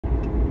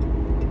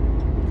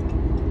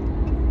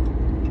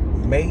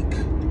make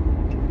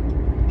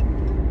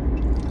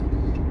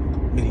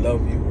me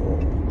love you or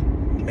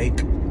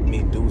make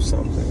me do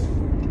something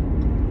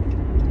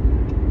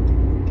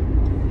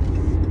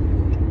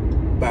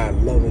by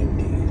loving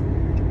me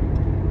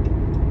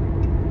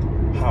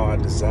how I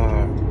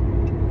desire,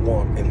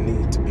 want, and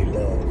need to be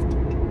loved.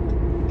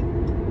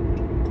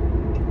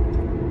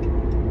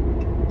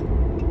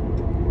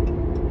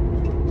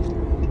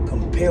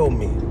 Compel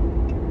me.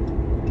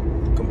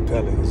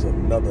 Compelling is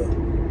another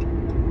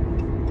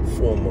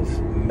form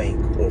of make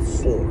or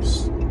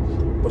force,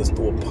 but it's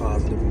through a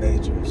positive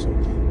nature. So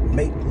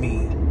make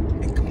me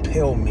and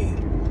compel me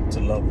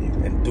to love you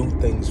and do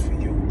things for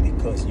you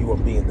because you are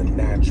being the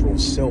natural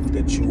self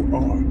that you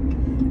are,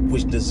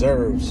 which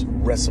deserves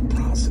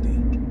reciprocity.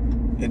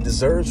 It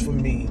deserves for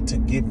me to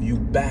give you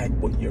back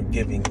what you're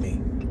giving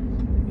me.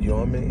 You know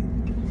what I mean?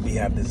 We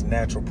have this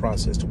natural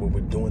process to where we're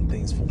doing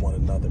things for one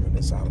another, and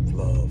it's out of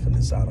love, and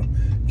it's out of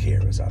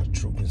care, it's out of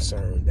true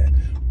concern, that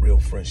real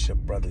friendship,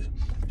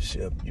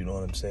 brothership, you know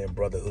what I'm saying,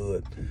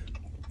 brotherhood,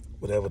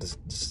 whatever the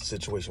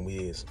situation we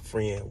is,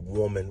 friend,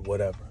 woman,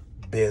 whatever,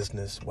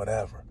 business,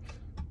 whatever.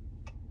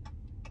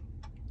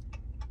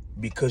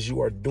 Because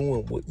you are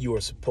doing what you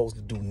are supposed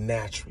to do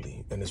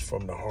naturally, and it's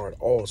from the heart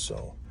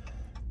also,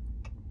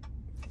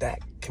 that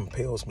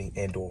compels me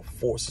and or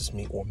forces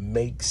me or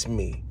makes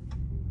me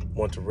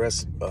want to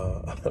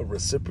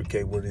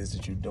reciprocate what it is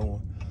that you're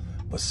doing.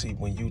 But see,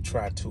 when you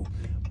try to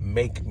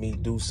make me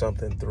do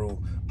something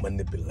through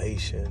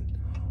manipulation,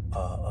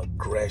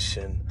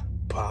 aggression,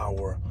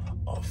 power,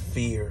 or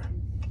fear,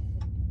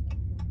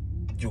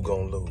 you're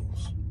gonna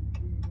lose.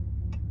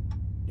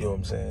 You know what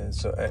I'm saying?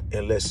 So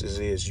unless it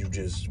is you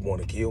just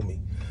want to kill me,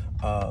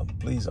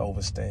 please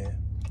understand.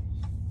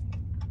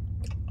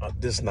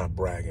 This is not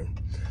bragging.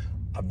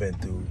 I've been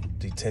through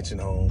detention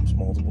homes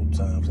multiple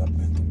times. I've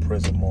been through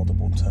prison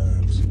multiple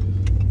times.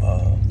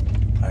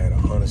 I had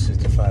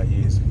 165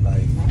 years of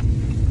life.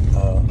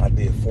 I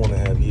did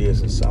 4.5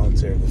 years in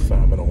solitary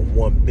confinement on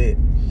one bit.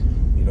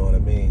 You know what I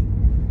mean?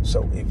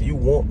 So if you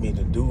want me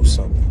to do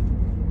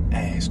something,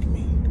 ask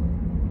me.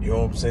 You know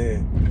what I'm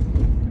saying?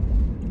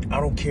 I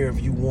don't care if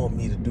you want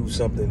me to do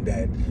something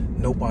that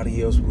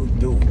nobody else will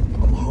do.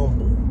 I'm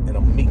humble and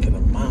I'm meek and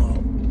I'm mild.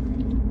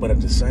 But at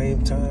the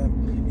same time,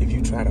 if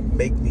you try to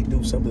make me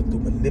do something through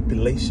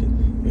manipulation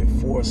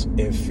and force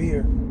and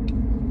fear,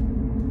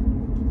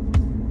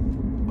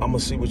 I'm going to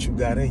see what you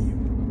got in you.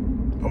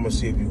 I'm going to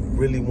see if you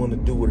really want to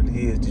do what it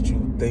is that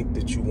you think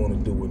that you want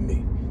to do with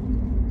me.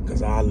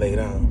 Because I lay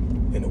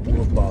down in a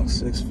wood box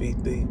 6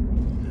 feet deep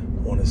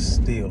on a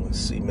steel and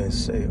cement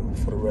sail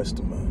for the rest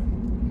of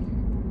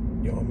mine.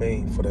 You know what I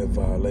mean? For that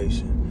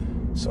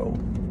violation. So,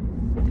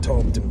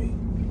 talk to me.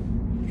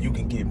 You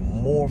can get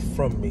more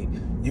from me.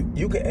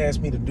 You can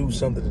ask me to do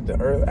something that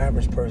the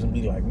average person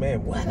be like,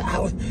 man, what?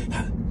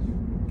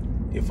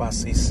 If I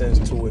see sense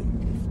to it,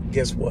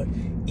 guess what?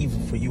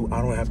 Even for you,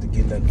 I don't have to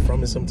get nothing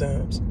from it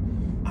sometimes.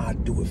 I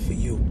do it for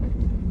you.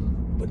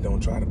 But don't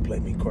try to play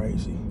me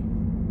crazy,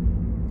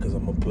 because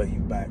I'm going to play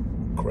you back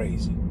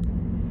crazy.